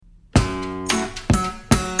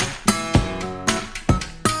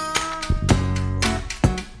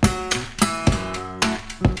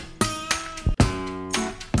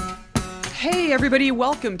Hey everybody,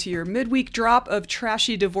 welcome to your midweek drop of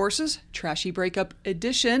Trashy Divorces, Trashy Breakup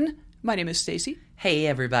Edition. My name is Stacy. Hey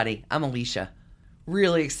everybody, I'm Alicia.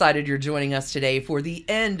 Really excited you're joining us today for the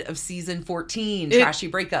end of season 14, Trashy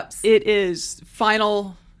Breakups. It is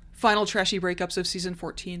final Trashy Breakups of season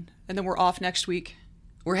 14, and then we're off next week.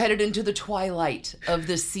 We're headed into the twilight of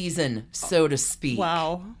the season, so to speak.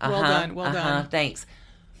 Wow, well done. Thanks.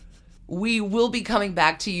 We will be coming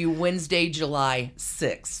back to you Wednesday, July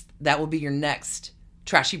 6th. That will be your next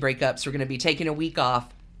Trashy Breakups. We're going to be taking a week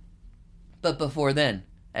off. But before then,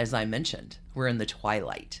 as I mentioned, we're in the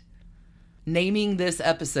twilight. Naming this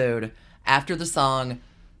episode after the song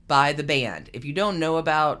by The Band. If you don't know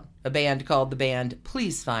about a band called The Band,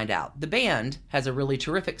 please find out. The Band has a really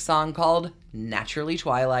terrific song called Naturally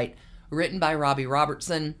Twilight, written by Robbie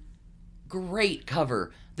Robertson. Great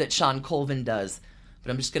cover that Sean Colvin does.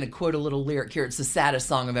 But I'm just going to quote a little lyric here. It's the saddest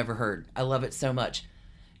song I've ever heard. I love it so much.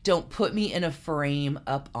 Don't put me in a frame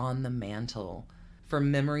up on the mantle, for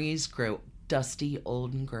memories grow dusty,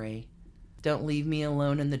 old, and gray. Don't leave me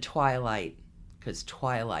alone in the twilight, because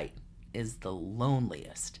twilight is the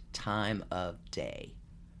loneliest time of day.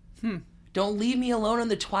 Don't leave me alone in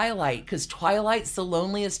the twilight, because twilight's the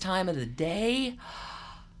loneliest time of the day.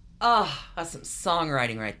 That's some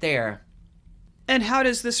songwriting right there. And how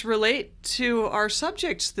does this relate to our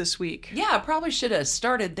subjects this week? Yeah, I probably should have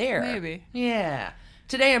started there. Maybe. Yeah.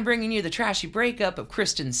 Today I'm bringing you the trashy breakup of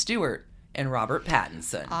Kristen Stewart and Robert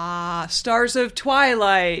Pattinson. Stars of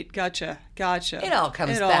Twilight. Gotcha. It all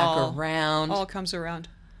comes back around. All comes around.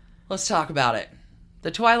 Let's talk about it.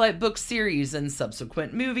 The Twilight book series and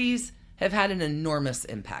subsequent movies have had an enormous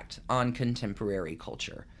impact on contemporary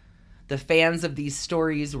culture. The fans of these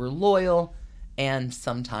stories were loyal and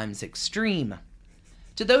sometimes extreme.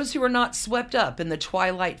 To those who are not swept up in the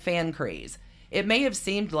Twilight fan craze, it may have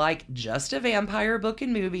seemed like just a vampire book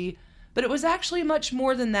and movie, but it was actually much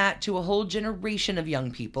more than that to a whole generation of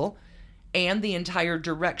young people and the entire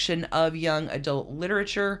direction of young adult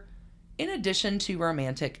literature, in addition to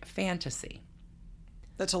romantic fantasy.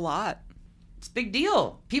 That's a lot. It's a big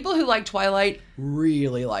deal. People who like Twilight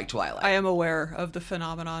really like Twilight. I am aware of the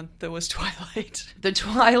phenomenon that was Twilight. The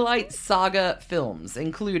Twilight Saga films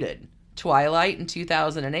included Twilight in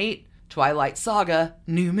 2008, Twilight Saga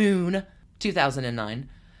New Moon 2009,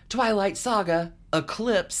 Twilight Saga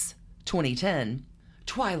Eclipse 2010,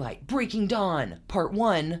 Twilight Breaking Dawn Part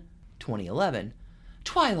 1 2011,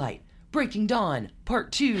 Twilight Breaking Dawn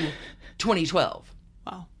Part 2 2012.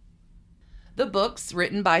 Wow. The books,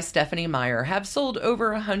 written by Stephenie Meyer, have sold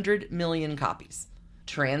over 100 million copies,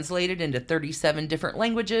 translated into 37 different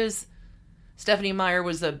languages. Stephenie Meyer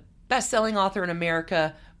was a best-selling author in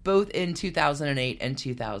America both in 2008 and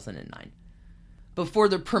 2009. Before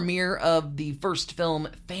the premiere of the first film,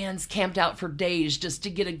 fans camped out for days just to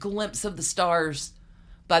get a glimpse of the stars.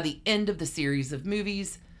 By the end of the series of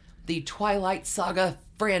movies, the Twilight Saga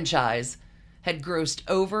franchise had grossed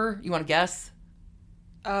over, you want to guess?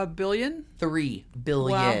 $1 billion? $3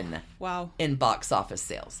 billion Wow. in box office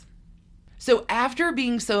sales. So after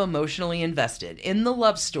being so emotionally invested in the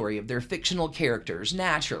love story of their fictional characters,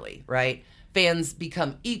 naturally, right, fans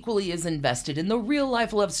become equally as invested in the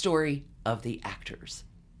real-life love story of the actors.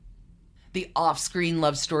 The off-screen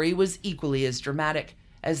love story was equally as dramatic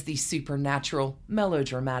as the supernatural,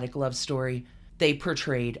 melodramatic love story they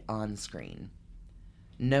portrayed on screen.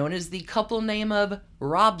 Known as the couple name of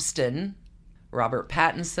Robston, Robert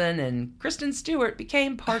Pattinson and Kristen Stewart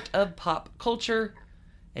became part of pop culture,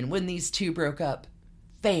 and when these two broke up,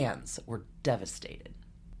 fans were devastated.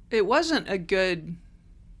 It wasn't a good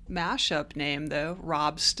mashup name, though.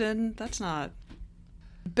 Robston. That's not...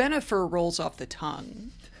 Benifer rolls off the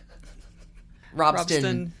tongue.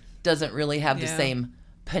 Robston doesn't really have the same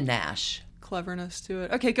panache. Cleverness to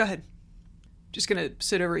it. Okay, go ahead. Just going to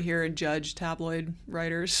sit over here and judge tabloid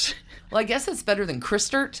writers. Well, I guess it's better than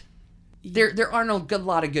Christert. There aren't a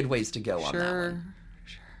lot of good ways to go on that one.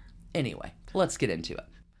 Sure. Anyway, let's get into it.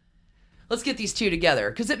 Let's get these two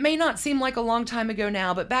together, because it may not seem like a long time ago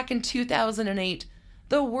now, but back in 2008,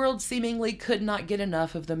 the world seemingly could not get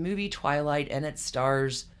enough of the movie Twilight and its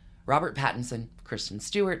stars, Robert Pattinson, Kristen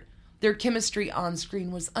Stewart. Their chemistry on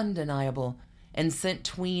screen was undeniable and sent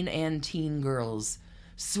tween and teen girls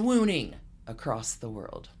swooning across the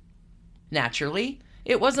world. Naturally,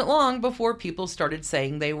 it wasn't long before people started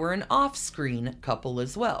saying they were an off-screen couple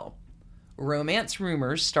as well. Romance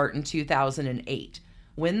rumors start in 2008,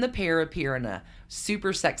 when the pair appear in a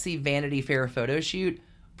super sexy Vanity Fair photo shoot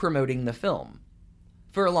promoting the film.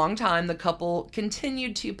 For a long time, the couple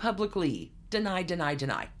continued to publicly deny,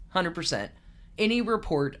 100%, any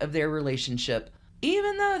report of their relationship,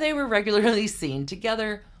 even though they were regularly seen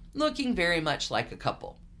together looking very much like a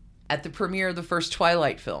couple. At the premiere of the first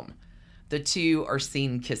Twilight film, the two are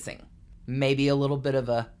seen kissing. Maybe a little bit of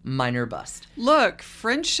a minor bust. Look,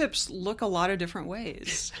 friendships look a lot of different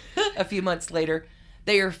ways. A few months later,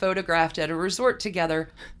 they are photographed at a resort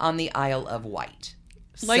together on the Isle of Wight.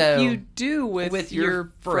 Like So, you do with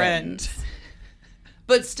your friend.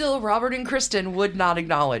 But still, Robert and Kristen would not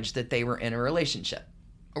acknowledge that they were in a relationship.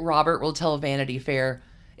 Robert will tell Vanity Fair,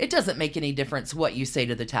 "It doesn't make any difference what you say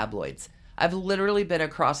to the tabloids. I've literally been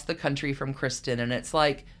across the country from Kristen, and it's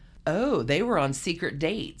like, oh, they were on secret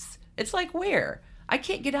dates. It's like, where? I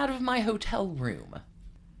can't get out of my hotel room."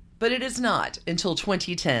 But it is not until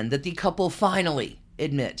 2010 that the couple finally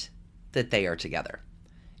admit that they are together.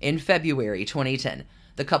 In February 2010,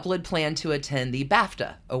 the couple had planned to attend the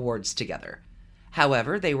BAFTA Awards together.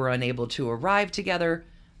 However, they were unable to arrive together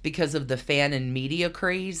because of the fan and media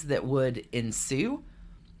craze that would ensue.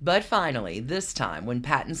 But finally, this time, when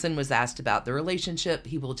Pattinson was asked about the relationship,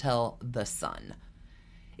 he will tell The Sun,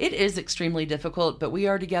 "It is extremely difficult, but we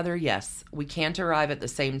are together, yes. We can't arrive at the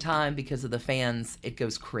same time because of the fans. It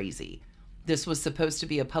goes crazy. This was supposed to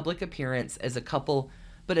be a public appearance as a couple,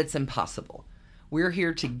 but it's impossible. We're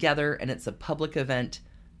here together and it's a public event,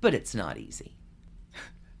 but it's not easy."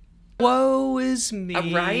 Woe is me.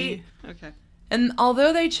 Right? Okay. And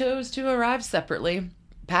although they chose to arrive separately,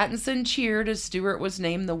 Pattinson cheered as Stewart was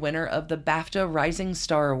named the winner of the BAFTA Rising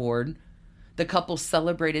Star Award. The couple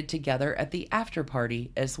celebrated together at the after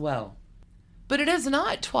party as well. But it is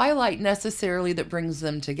not Twilight necessarily that brings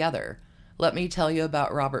them together. Let me tell you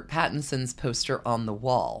about Robert Pattinson's poster on the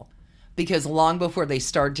wall. Because long before they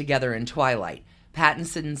starred together in Twilight,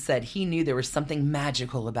 Pattinson said he knew there was something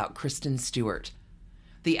magical about Kristen Stewart.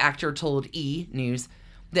 The actor told E! News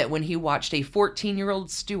that when he watched a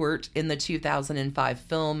 14-year-old Stewart in the 2005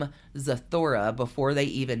 film Zathura before they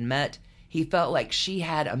even met, he felt like she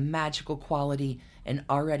had a magical quality and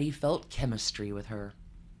already felt chemistry with her.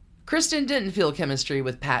 Kristen didn't feel chemistry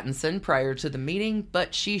with Pattinson prior to the meeting,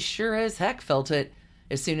 but she sure as heck felt it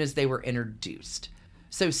as soon as they were introduced.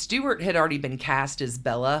 So Stewart had already been cast as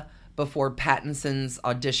Bella before Pattinson's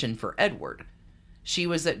audition for Edward. She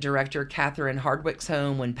was at director Catherine Hardwicke's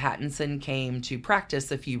home when Pattinson came to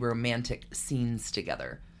practice a few romantic scenes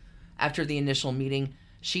together. After the initial meeting,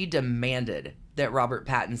 she demanded that Robert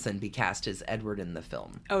Pattinson be cast as Edward in the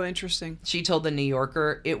film. Oh, interesting. She told The New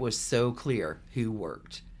Yorker it was so clear who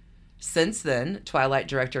worked. Since then, Twilight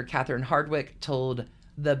director Catherine Hardwicke told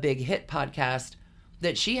the Big Hit podcast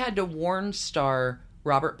that she had to warn star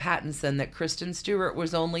Robert Pattinson that Kristen Stewart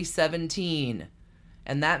was only 17,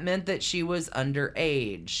 and that meant that she was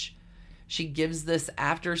underage. She gives this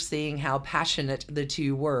after seeing how passionate the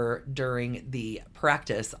two were during the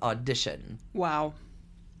practice audition. Wow.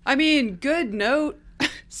 I mean, good note.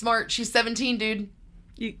 Smart. She's 17, dude.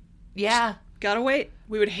 Yeah. Gotta wait.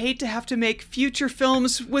 We would hate to have to make future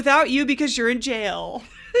films without you because you're in jail.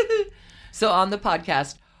 So on the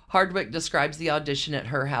podcast, Hardwicke describes the audition at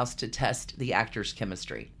her house to test the actors'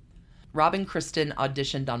 chemistry. "Rob and Kristen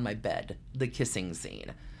auditioned on my bed, the kissing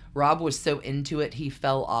scene. Rob was so into it, he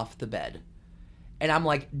fell off the bed. And I'm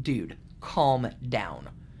like, dude, calm down.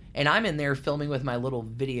 And I'm in there filming with my little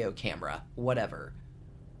video camera, whatever."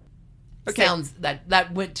 Okay. Sounds,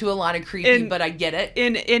 that went to a lot of creepy, but I get it.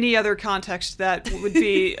 In any other context, that would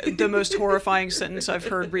be the most horrifying sentence I've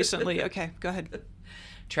heard recently. Okay, go ahead.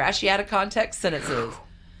 Trashy out of context sentences.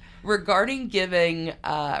 Regarding giving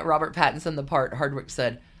Robert Pattinson the part, Hardwicke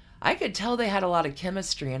said, "I could tell they had a lot of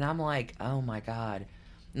chemistry," and I'm like, oh my God.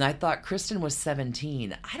 And I thought Kristen was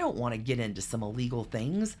 17. I don't want to get into some illegal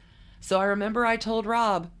things. So I remember I told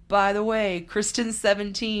Rob, by the way, Kristen's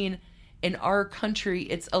 17. In our country,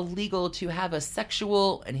 it's illegal to have a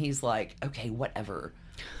sexual... And he's like, okay, whatever.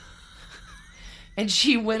 And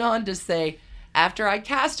she went on to say, after I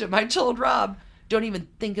cast him, I told Rob, don't even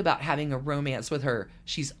think about having a romance with her.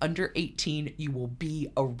 She's under 18. You will be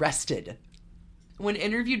arrested. When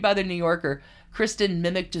interviewed by The New Yorker, Kristen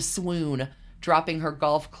mimicked a swoon, dropping her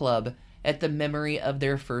golf club at the memory of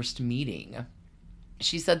their first meeting.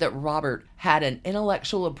 She said that Robert had an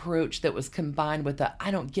intellectual approach that was combined with a, I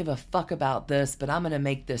don't give a fuck about this, but I'm going to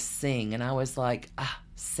make this sing. And I was like,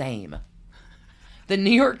 same. The New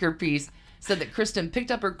Yorker piece said that Kristen picked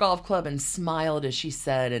up her golf club and smiled as she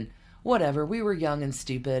said, and whatever, we were young and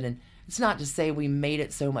stupid, and it's not to say we made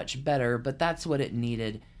it so much better, but that's what it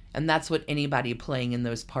needed. And that's what anybody playing in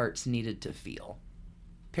those parts needed to feel.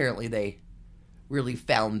 Apparently they really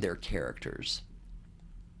found their characters.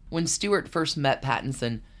 When Stewart first met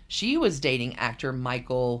Pattinson, she was dating actor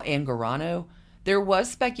Michael Angarano. There was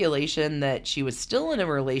speculation that she was still in a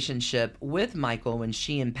relationship with Michael when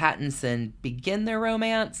she and Pattinson begin their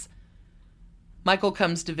romance. Michael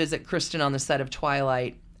comes to visit Kristen on the set of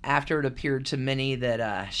Twilight after it appeared to many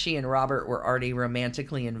that she and Robert were already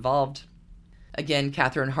romantically involved. Again,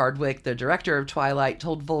 Catherine Hardwicke, the director of Twilight,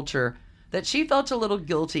 told Vulture that she felt a little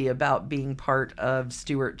guilty about being part of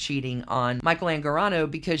Stewart cheating on Michael Angarano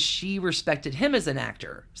because she respected him as an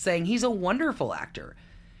actor, saying he's a wonderful actor.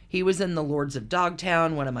 He was in The Lords of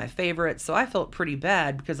Dogtown, one of my favorites, so I felt pretty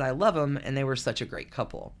bad because I love him and they were such a great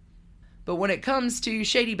couple. But when it comes to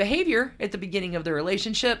shady behavior at the beginning of the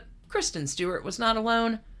relationship, Kristen Stewart was not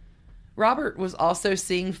alone. Robert was also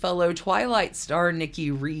seeing fellow Twilight star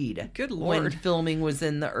Nikki Reed. Good Lord. When filming was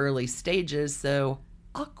in the early stages, so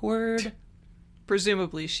awkward.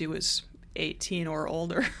 Presumably she was 18 or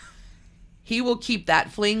older. He will keep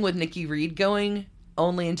that fling with Nikki Reed going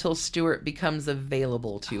only until Stewart becomes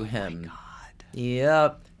available to him. Oh my God.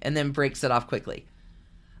 Yep. And then breaks it off quickly.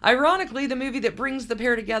 Ironically, the movie that brings the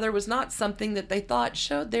pair together was not something that they thought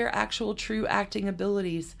showed their actual true acting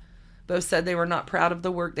abilities. Both said they were not proud of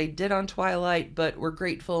the work they did on Twilight, but were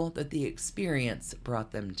grateful that the experience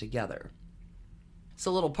brought them together. It's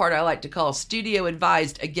a little part I like to call studio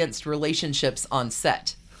advised against relationships on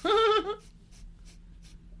set.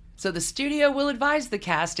 So the studio will advise the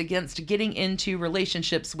cast against getting into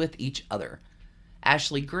relationships with each other.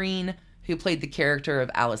 Ashley Greene, who played the character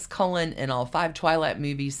of Alice Cullen in all 5 Twilight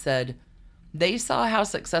movies, said, "They saw how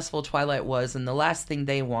successful Twilight was, and the last thing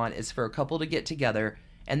they want is for a couple to get together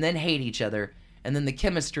and then hate each other, and then the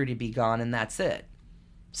chemistry to be gone, and that's it."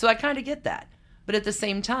 So I kind of get that. But at the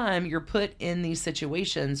same time, you're put in these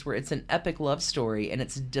situations where it's an epic love story, and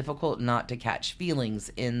it's difficult not to catch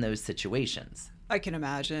feelings in those situations. I can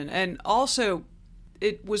imagine. And also,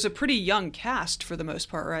 it was a pretty young cast for the most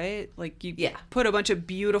part, right? Like, you put a bunch of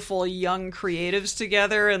beautiful young creatives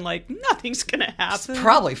together and, like, nothing's going to happen. It's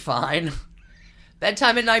probably fine.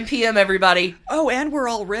 Bedtime at 9 p.m., everybody. Oh, and we're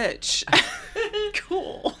all rich.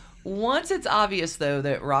 Cool. Once it's obvious, though,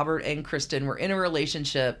 that Robert and Kristen were in a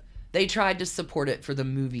relationship, they tried to support it for the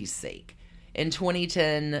movie's sake. In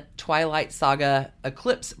 2010, Twilight Saga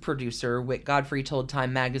Eclipse producer Whit Godfrey told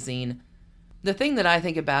Time magazine, "The thing that I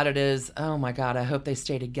think about it is, oh my God, I hope they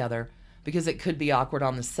stay together, because it could be awkward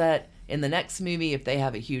on the set. In the next movie, if they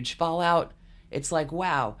have a huge fallout, it's like,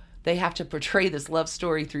 wow, they have to portray this love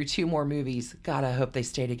story through 2 more movies. God, I hope they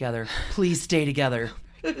stay together. Please stay together."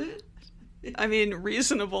 I mean,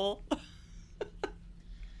 reasonable.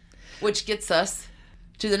 Which gets us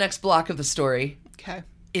to the next block of the story. Okay.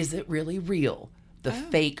 Is it really real? The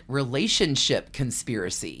fake relationship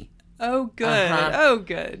conspiracy. Oh, good. Oh,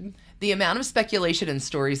 good. The amount of speculation and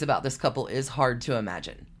stories about this couple is hard to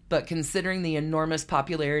imagine. But considering the enormous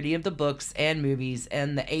popularity of the books and movies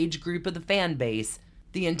and the age group of the fan base,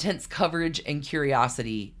 the intense coverage and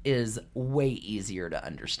curiosity is way easier to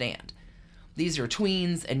understand. These are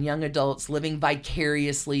tweens and young adults living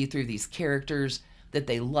vicariously through these characters that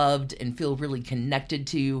they loved and feel really connected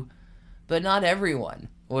to, but not everyone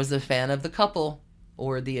was a fan of the couple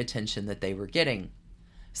or the attention that they were getting.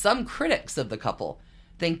 Some critics of the couple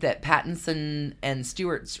think that Pattinson and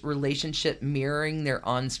Stewart's relationship mirroring their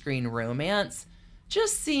on-screen romance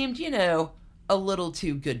just seemed, a little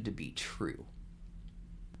too good to be true.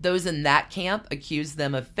 Those in that camp accused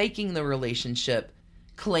them of faking the relationship,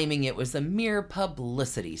 claiming it was a mere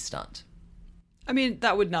publicity stunt. I mean,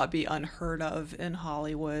 that would not be unheard of in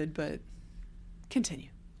Hollywood, but continue.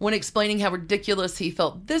 When explaining how ridiculous he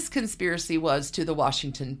felt this conspiracy was to the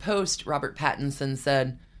Washington Post, Robert Pattinson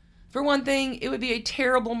said, "For one thing, it would be a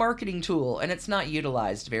terrible marketing tool, and it's not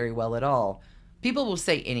utilized very well at all. People will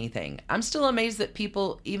say anything. I'm still amazed that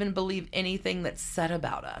people even believe anything that's said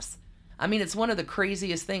about us. I mean, it's one of the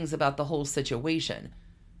craziest things about the whole situation,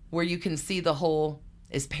 where you can see the whole,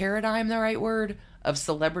 is paradigm the right word, of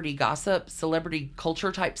celebrity gossip, celebrity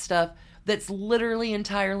culture type stuff that's literally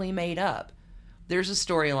entirely made up. There's a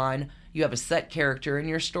storyline, you have a set character, and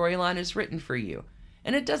your storyline is written for you.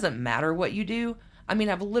 And it doesn't matter what you do. I mean,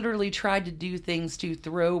 I've literally tried to do things to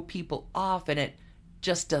throw people off, and it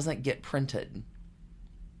just doesn't get printed."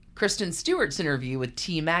 Kristen Stewart's interview with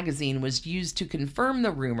T Magazine was used to confirm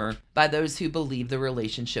the rumor by those who believe the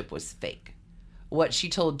relationship was fake. What she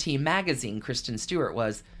told T Magazine, Kristen Stewart,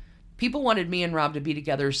 was, "People wanted me and Rob to be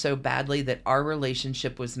together so badly that our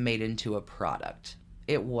relationship was made into a product.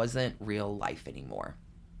 It wasn't real life anymore."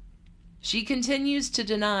 She continues to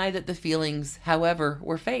deny that the feelings, however,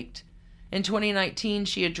 were faked. In 2019,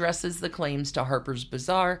 she addresses the claims to Harper's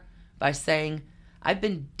Bazaar by saying, "I've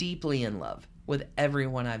been deeply in love with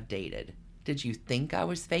everyone I've dated. Did you think I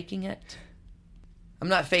was faking it?" I'm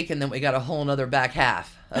not faking that we got a whole nother back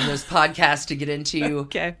half of this podcast to get into.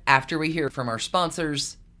 Okay. After we hear from our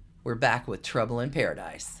sponsors, we're back with Trouble in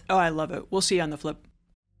Paradise. Oh, I love it. We'll see you on the flip.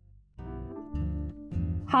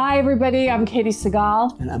 Hi, everybody. I'm Katie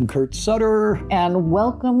Segal. And I'm Kurt Sutter. And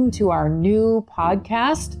welcome to our new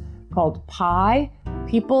podcast called PIE,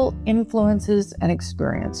 People, Influences, and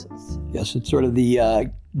Experiences. Yes, it's sort of the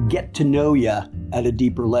get to know you at a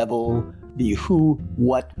deeper level, the who,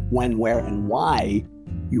 what, when, where, and why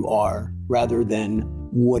you are, rather than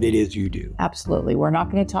what it is you do. Absolutely. We're not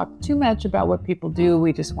going to talk too much about what people do.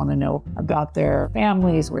 We just want to know about their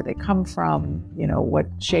families, where they come from, what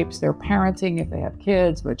shapes their parenting if they have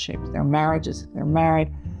kids, what shapes their marriages if they're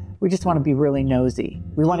married. We just want to be really nosy.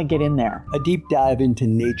 We want to get in there. A deep dive into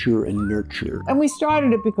nature and nurture. And we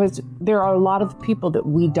started it because there are a lot of people that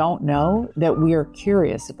we don't know that we are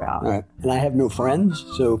curious about. Right. And I have no friends,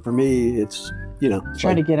 so for me, it's,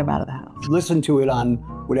 trying to get them out of the house. Listen to it on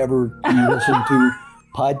whatever you listen to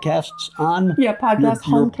podcasts on. Yeah,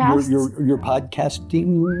 homecasts. Your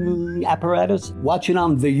podcasting apparatus. Watch it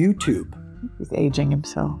on the YouTube. He's aging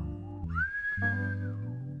himself.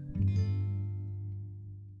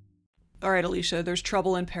 All right, Alicia, there's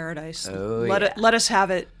trouble in paradise. Oh, let us have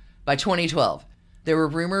it. By 2012, there were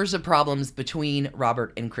rumors of problems between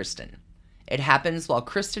Robert and Kristen. It happens while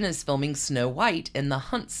Kristen is filming Snow White in The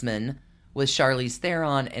Huntsman with Charlize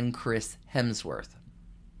Theron and Chris Hemsworth.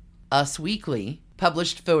 Us Weekly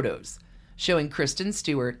published photos showing Kristen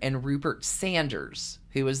Stewart and Rupert Sanders,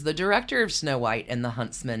 who was the director of Snow White and The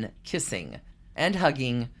Huntsman, kissing and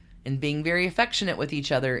hugging and being very affectionate with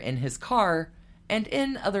each other in his car and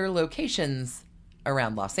in other locations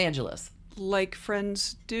around Los Angeles. Like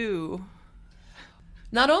friends do.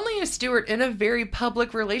 Not only is Stewart in a very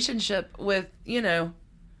public relationship with,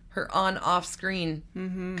 her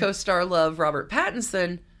on-off-screen co-star love, Robert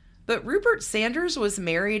Pattinson, but Rupert Sanders was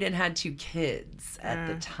married and had 2 kids at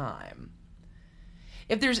the time.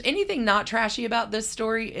 If there's anything not trashy about this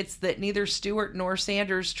story, it's that neither Stewart nor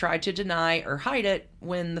Sanders tried to deny or hide it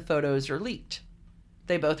when the photos are leaked.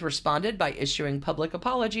 They both responded by issuing public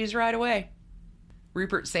apologies right away.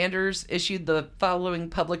 Rupert Sanders issued the following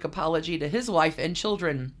public apology to his wife and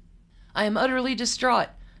children. I am utterly distraught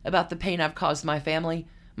about the pain I've caused my family.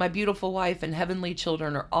 My beautiful wife and heavenly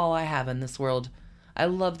children are all I have in this world. I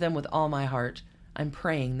love them with all my heart. I'm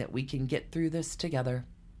praying that we can get through this together.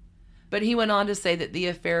 But he went on to say that the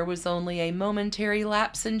affair was only a momentary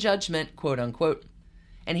lapse in judgment, quote unquote,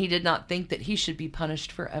 and he did not think that he should be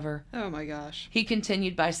punished forever. Oh my gosh. He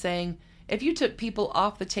continued by saying, if you took people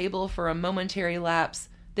off the table for a momentary lapse,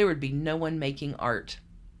 there would be no one making art.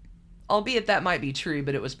 Albeit that might be true,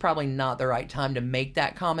 but it was probably not the right time to make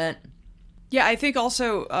that comment. Yeah, I think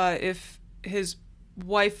also if his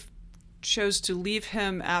wife chose to leave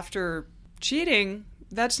him after cheating,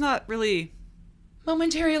 that's not really...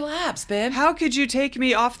 Momentary lapse, babe. How could you take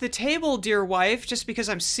me off the table, dear wife, just because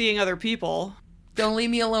I'm seeing other people? Don't leave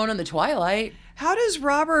me alone in the twilight. How does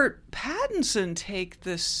Robert Pattinson take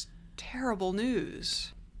this terrible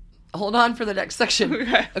news? Hold on for the next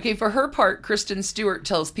section. Okay, for her part, Kristen Stewart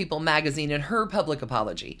tells People magazine in her public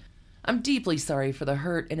apology, I'm deeply sorry for the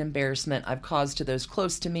hurt and embarrassment I've caused to those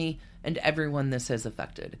close to me and everyone this has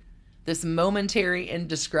affected. This momentary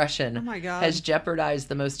indiscretion has jeopardized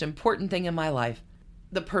the most important thing in my life.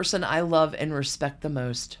 The person I love and respect the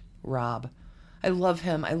most, Rob. I love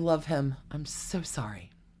him. I love him. I'm so sorry.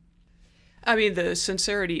 I mean, the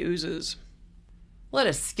sincerity oozes. Let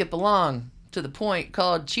us skip along to the point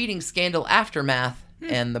called Cheating Scandal Aftermath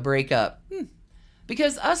and the breakup.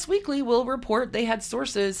 Because Us Weekly will report they had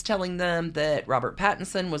sources telling them that Robert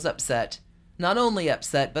Pattinson was upset. Not only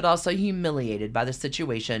upset, but also humiliated by the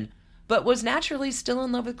situation, but was naturally still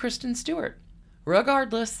in love with Kristen Stewart.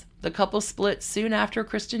 Regardless, the couple split soon after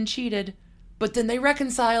Kristen cheated, but then they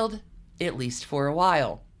reconciled, at least for a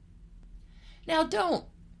while. Now, don't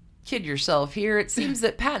kid yourself here. It seems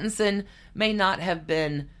that Pattinson may not have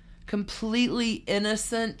been completely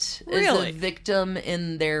innocent as a victim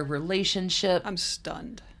in their relationship. I'm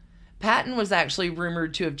stunned. Patton was actually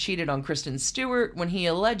rumored to have cheated on Kristen Stewart when he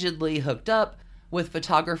allegedly hooked up with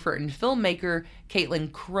photographer and filmmaker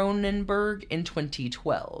Caitlin Cronenberg in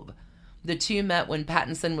 2012. The two met when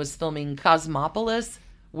Pattinson was filming Cosmopolis,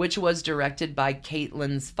 which was directed by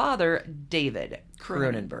Caitlin's father, David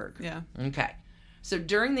Cronenberg. Yeah. Okay. So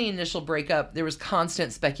during the initial breakup, there was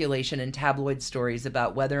constant speculation and tabloid stories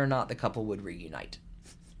about whether or not the couple would reunite.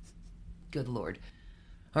 Good Lord.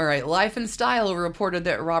 All right, Life and Style reported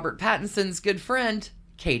that Robert Pattinson's good friend,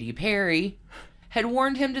 Katy Perry, had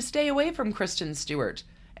warned him to stay away from Kristen Stewart,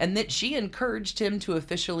 and that she encouraged him to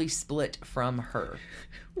officially split from her.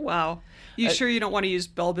 Wow. You sure you don't want to use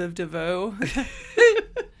Belle Biv DeVoe?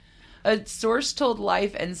 A source told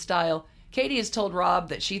Life and Style, Katie has told Rob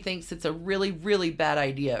that she thinks it's a really, really bad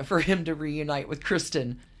idea for him to reunite with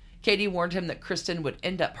Kristen. Katie warned him that Kristen would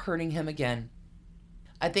end up hurting him again.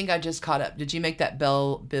 I think I just caught up. Did you make that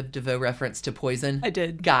Belle Biv DeVoe reference to Poison? I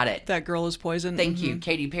did. Got it. That girl is Poison. Thank you.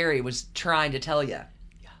 Katy Perry was trying to tell you.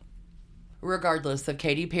 Yeah. Regardless of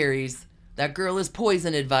Katy Perry's "that girl is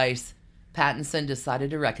poison" advice, Pattinson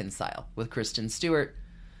decided to reconcile with Kristen Stewart.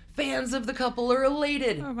 Fans of the couple are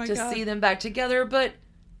elated to see them back together, but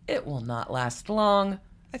it will not last long.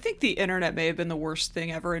 I think the internet may have been the worst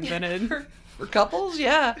thing ever invented. For couples,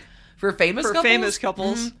 yeah. For famous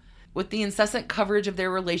couples. Mm-hmm. With the incessant coverage of their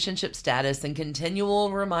relationship status and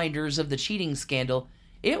continual reminders of the cheating scandal,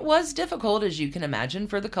 it was difficult, as you can imagine,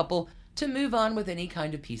 for the couple to move on with any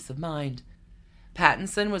kind of peace of mind.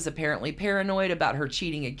 Pattinson was apparently paranoid about her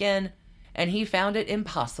cheating again, and he found it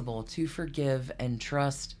impossible to forgive and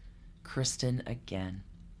trust Kristen again.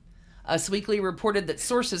 Us Weekly reported that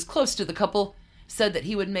sources close to the couple said that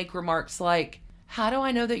he would make remarks like, "How do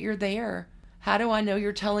I know that you're there? How do I know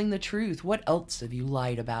you're telling the truth? What else have you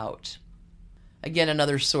lied about?" Again,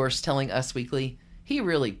 another source telling Us Weekly, he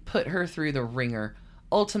really put her through the ringer.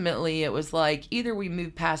 Ultimately, it was like, either we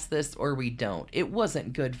move past this or we don't. It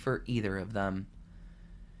wasn't good for either of them.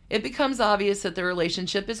 It becomes obvious that the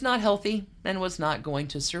relationship is not healthy and was not going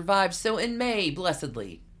to survive. So in May,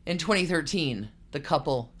 blessedly, in 2013, the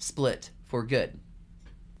couple split for good.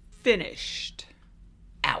 Finished.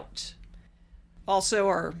 Out. Also,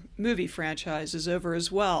 our movie franchise is over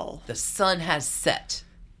as well. The sun has set.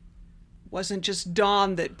 Wasn't just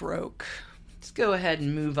dawn that broke. Let's go ahead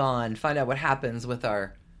and move on. Find out what happens with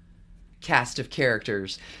our cast of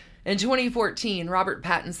characters. In 2014, Robert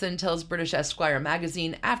Pattinson tells British Esquire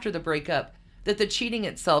magazine after the breakup that the cheating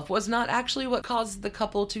itself was not actually what caused the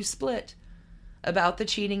couple to split. About the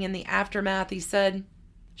cheating in the aftermath, he said,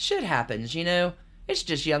 "Shit happens, you know. It's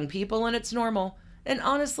just young people and it's normal. And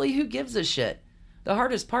honestly, who gives a shit? The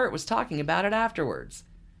hardest part was talking about it afterwards.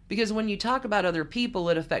 Because when you talk about other people,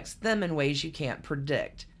 it affects them in ways you can't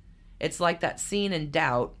predict. It's like that scene in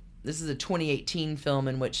Doubt." This is a 2018 film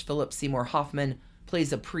in which Philip Seymour Hoffman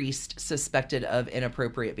plays a priest suspected of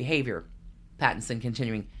inappropriate behavior. Pattinson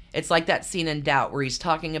continuing, "It's like that scene in Doubt where he's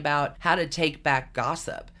talking about how to take back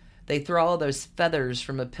gossip. They throw all those feathers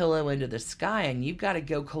from a pillow into the sky and you've got to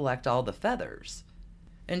go collect all the feathers."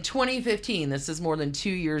 In 2015, this is more than 2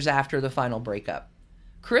 years after the final breakup,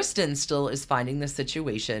 Kristen still is finding the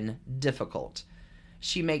situation difficult.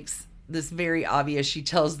 She makes this very obvious. She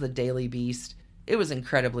tells the Daily Beast, "It was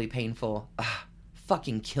incredibly painful.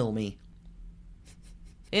 Fucking kill me."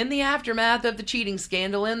 In the aftermath of the cheating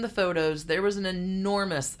scandal and the photos, there was an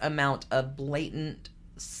enormous amount of blatant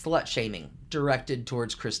slut-shaming directed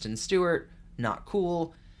towards Kristen Stewart. Not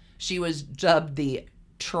cool. She was dubbed the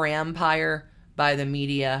Trampire by the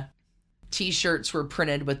media. T-shirts were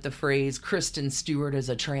printed with the phrase, "Kristen Stewart is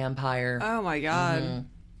a trampire." Oh my God.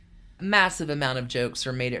 Mm-hmm. Massive amount of jokes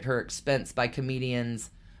are made at her expense by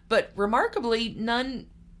comedians, but remarkably, none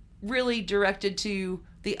really directed to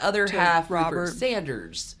the other half, Robert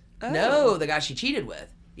Sanders. Oh. No, the guy she cheated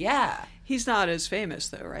with. Yeah. He's not as famous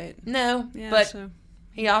though, right? No, Yeah, but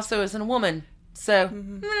he also isn't a woman. So,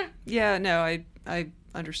 Yeah, no, I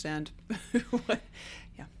understand.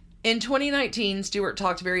 Yeah. In 2019, Stewart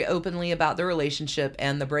talked very openly about the relationship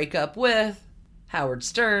and the breakup with Howard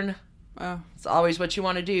Stern. Oh. It's always what you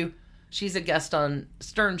want to do. She's a guest on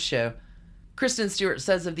Stern's show. Kristen Stewart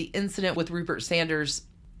says of the incident with Rupert Sanders,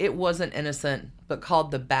 it wasn't innocent, but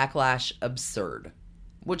called the backlash absurd,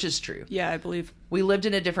 which is true. Yeah, I believe. We lived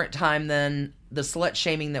in a different time then. The slut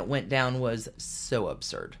shaming that went down was so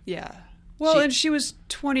absurd. Yeah. Well, and she was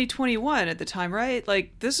 2021 at the time, right?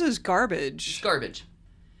 Like, this is garbage. It's garbage.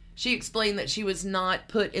 She explained that she was not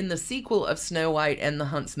put in the sequel of Snow White and the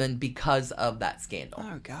Huntsman because of that scandal.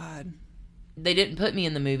 Oh, God. They didn't put me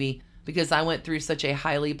in the movie because I went through such a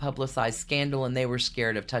highly publicized scandal and they were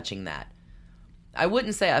scared of touching that. I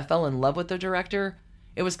wouldn't say I fell in love with the director.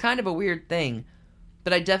 It was kind of a weird thing,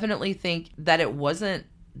 but I definitely think that it wasn't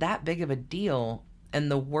that big of a deal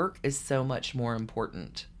and the work is so much more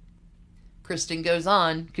important. Kristen goes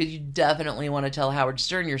on, because you definitely want to tell Howard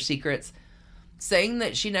Stern your secrets, saying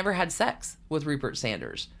that she never had sex with Rupert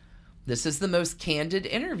Sanders. This is the most candid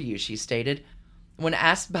interview, she stated. When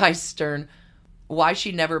asked by Stern why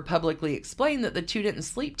she never publicly explained that the two didn't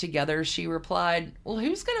sleep together, she replied, "Well,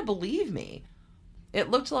 who's going to believe me? It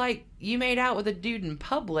looked like you made out with a dude in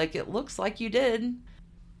public. It looks like you did.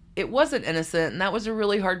 It wasn't innocent, and that was a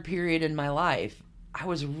really hard period in my life. I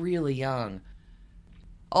was really young.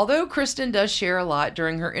 Although Kristen does share a lot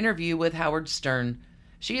during her interview with Howard Stern,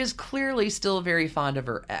 she is clearly still very fond of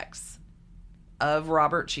her ex. Of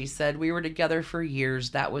Robert, she said, "We were together for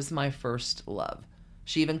years. That was my first love."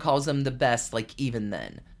 She even calls him the best, like even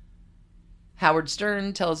then. Howard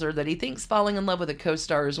Stern tells her that he thinks falling in love with a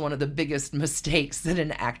co-star is one of the biggest mistakes that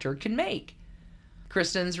an actor can make.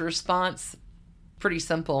 Kristen's response, pretty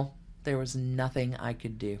simple. "There was nothing I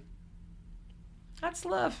could do." That's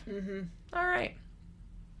love. Mm-hmm. All right.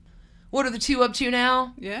 What are the two up to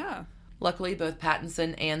now? Yeah. Luckily, both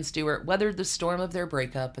Pattinson and Stewart weathered the storm of their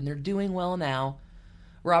breakup, and they're doing well now.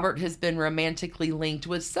 Robert has been romantically linked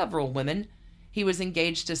with several women. He was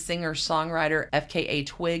engaged to singer-songwriter FKA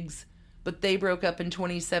Twigs, but they broke up in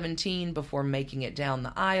 2017 before making it down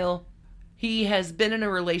the aisle. He has been in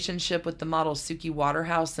a relationship with the model Suki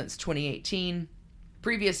Waterhouse since 2018.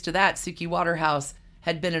 Previous to that, Suki Waterhouse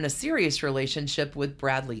had been in a serious relationship with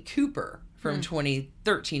Bradley Cooper from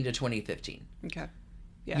 2013 to 2015. Okay.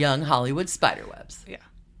 Yeah. Young Hollywood spiderwebs. Yeah.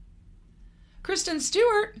 Kristen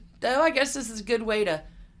Stewart, though I guess this is a good way to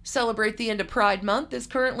celebrate the end of Pride Month, is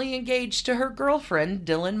currently engaged to her girlfriend,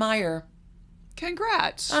 Dylan Meyer.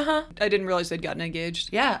 Congrats. Uh-huh. I didn't realize they'd gotten engaged.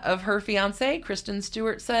 Yeah, of her fiance, Kristen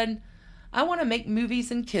Stewart said, "I want to make movies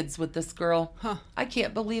and kids with this girl. Huh. I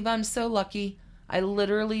can't believe I'm so lucky. I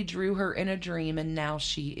literally drew her in a dream and now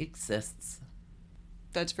she exists."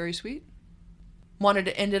 That's very sweet. Wanted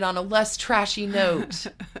to end it on a less trashy note.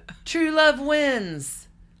 True love wins.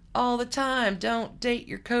 All the time. Don't date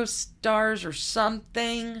your co-stars or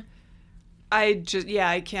something. I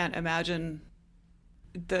can't imagine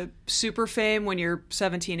the super fame when you're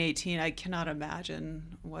 17, 18. I cannot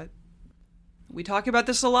imagine what... We talk about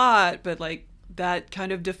this a lot, but like that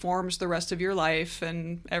kind of deforms the rest of your life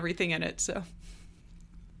and everything in it, so...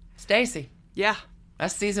 Stacy. Yeah.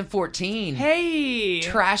 That's season 14. Hey!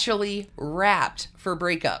 Trashily wrapped for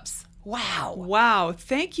breakups. Wow. Wow.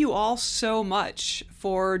 Thank you all so much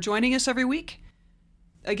for joining us every week.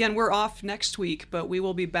 Again, we're off next week, but we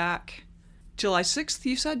will be back July 6th,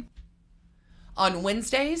 you said? On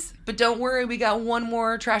Wednesdays. But don't worry, we got one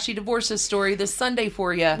more Trashy Divorces story this Sunday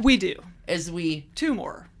for you. We do. As we 2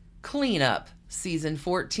 more. Clean up season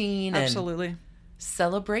 14 Absolutely. And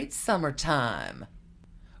celebrate summertime.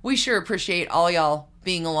 We sure appreciate all y'all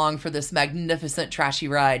being along for this magnificent trashy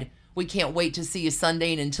ride. We can't wait to see you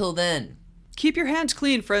Sunday, and until then, keep your hands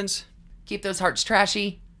clean, friends. Keep those hearts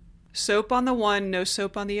trashy. Soap on the one, no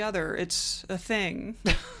soap on the other. It's a thing.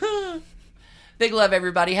 Big love,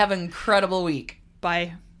 everybody. Have an incredible week.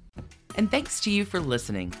 Bye. And thanks to you for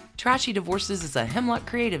listening. Trashy Divorces is a Hemlock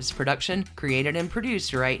Creatives production, created and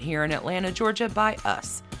produced right here in Atlanta, Georgia by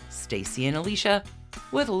us, Stacy and Alicia,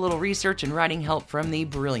 with a little research and writing help from the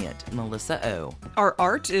brilliant Melissa O. Our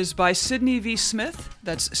art is by Sydney V. Smith.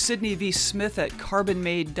 That's Sydney V. Smith at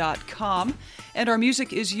carbonmade.com. And our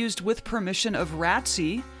music is used with permission of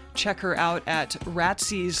Ratsy. Check her out at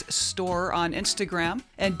Ratsy's store on Instagram.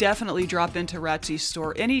 And definitely drop into Ratsy's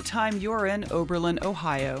store anytime you're in Oberlin,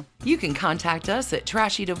 Ohio. You can contact us at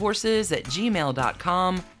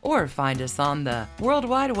trashydivorces@gmail.com or find us on the World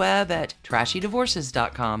Wide Web at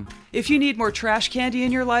trashydivorces.com. If you need more trash candy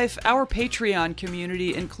in your life, our Patreon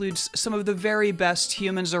community includes some of the very best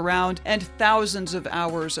humans around and thousands of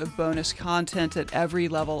hours of bonus content at every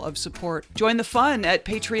level of support. Join the fun at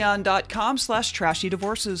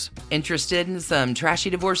patreon.com/trashydivorces. Interested in some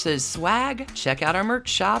Trashy Divorces swag? Check out our merch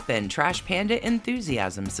shop and Trash Panda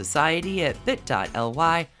Enthusiasm Society at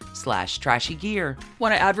bit.ly/trashygear.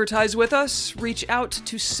 Want to advertise with us? Reach out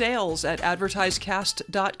to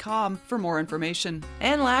sales@advertisecast.com for more information.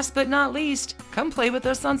 And last but not least, come play with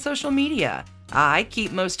us on social media. I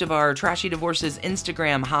keep most of our Trashy Divorces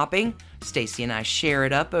Instagram hopping. Stacy and I share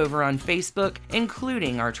it up over on Facebook,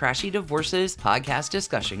 including our Trashy Divorces podcast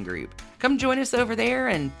discussion group. Come join us over there,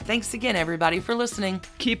 and thanks again, everybody, for listening.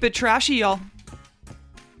 Keep it trashy, y'all.